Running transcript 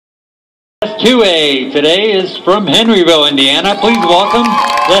2A today is from Henryville, Indiana. Please welcome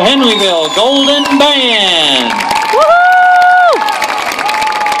the Henryville Golden Band.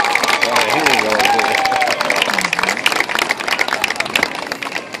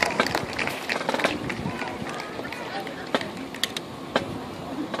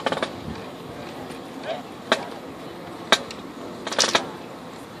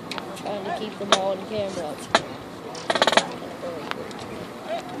 Trying to keep them all on camera.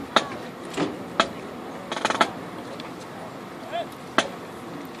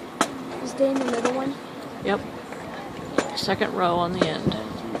 Is they in the middle one? Yep. Second row on the end.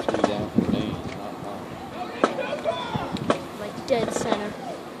 1, 2, 3 down from me. Like dead center.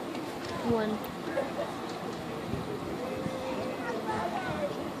 One.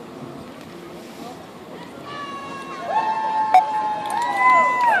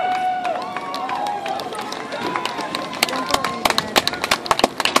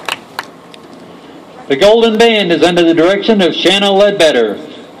 The Golden Band is under the direction of Shanna Ledbetter.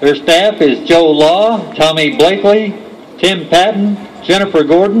 Their staff is Joe Law, Tommy Blakely, Tim Patton, Jennifer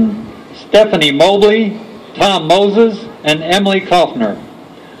Gordon, Stephanie Mobley, Tom Moses, and Emily Kaufner.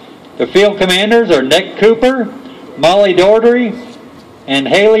 The field commanders are Nick Cooper, Molly Daugherty, and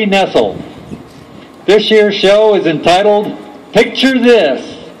Haley Nessel. This year's show is entitled Picture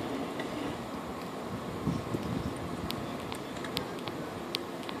This.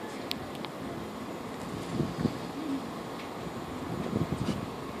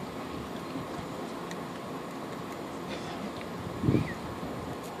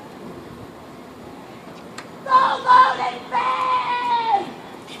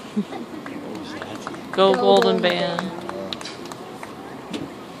 Go Golden Band.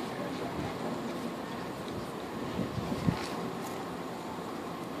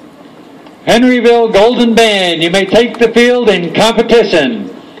 Henryville Golden Band, you may take the field in competition.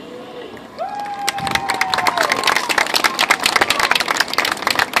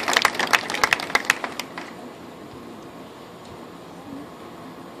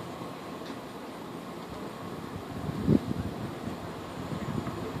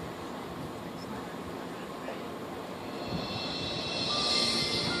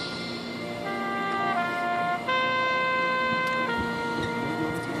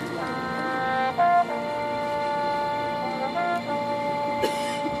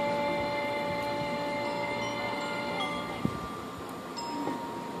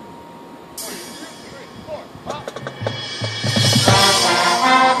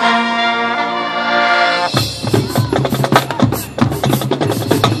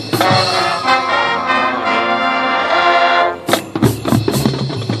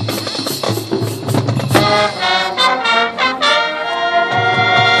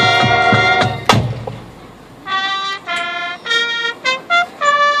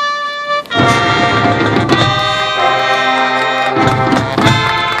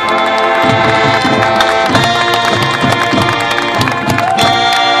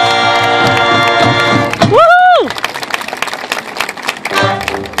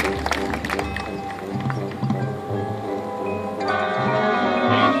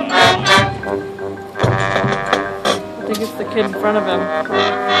 I think it's the kid in front of him.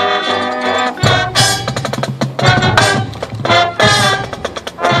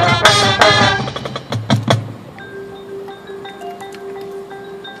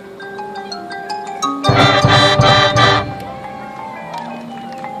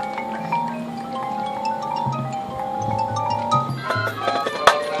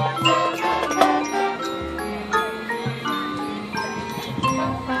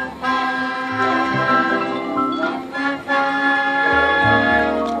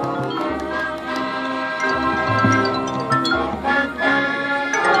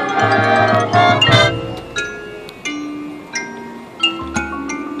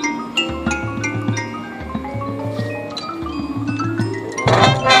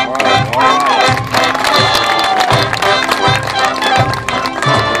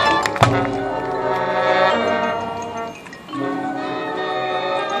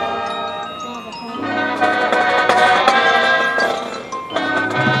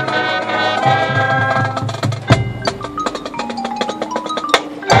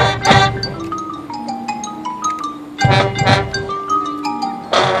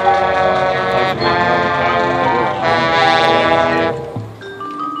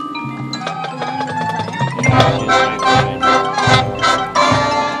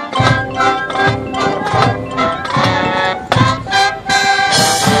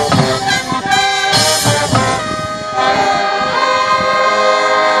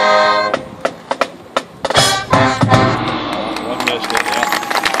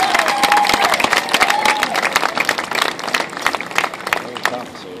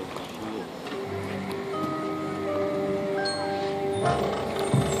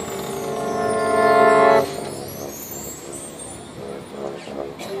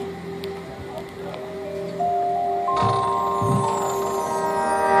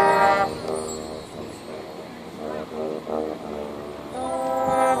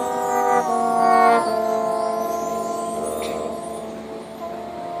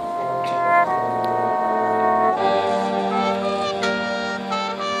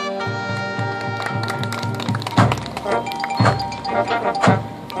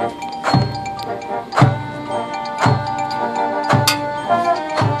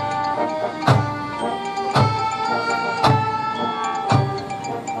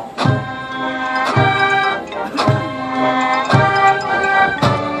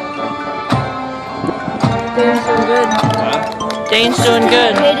 Dane's doing good. Dane's doing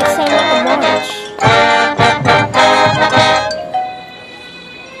good. Made it sound like a march.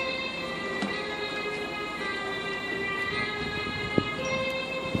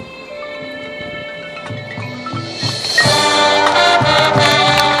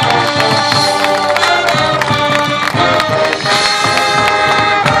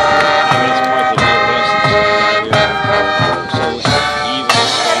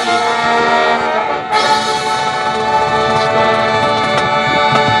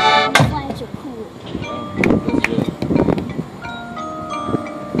 Flags are cool.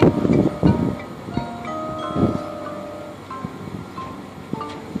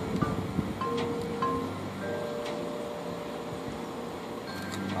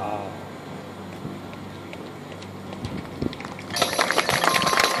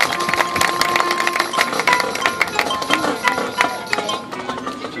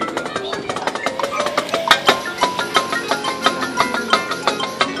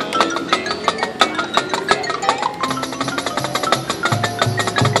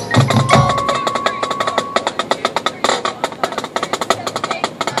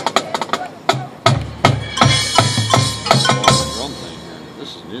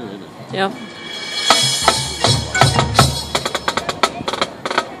 This is new, isn't it? Yep.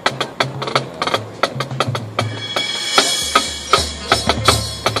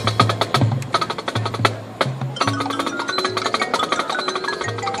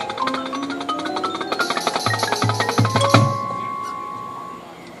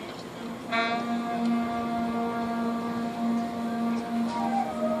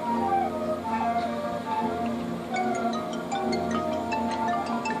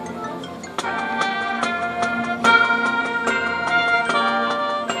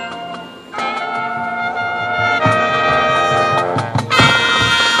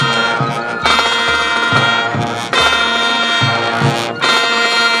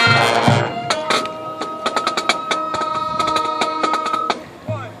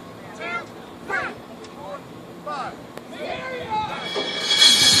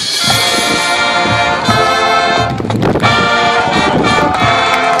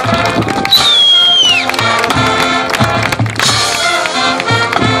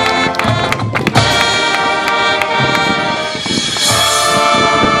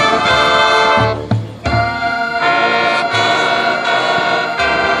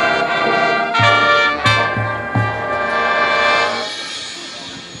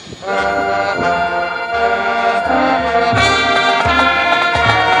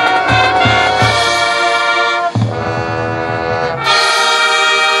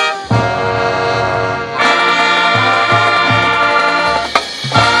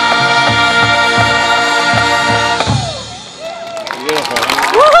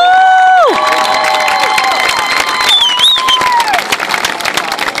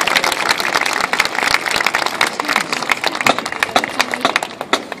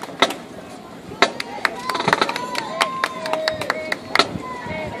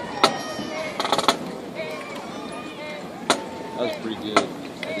 That was a pretty good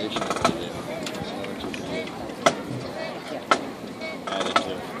addition to it. Added to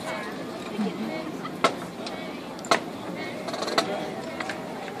it.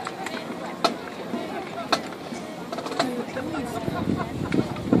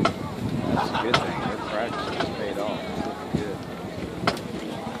 That's a good thing. Their practice has paid off. It's looking good.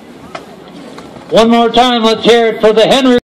 One more time, let's hear it for the Henry.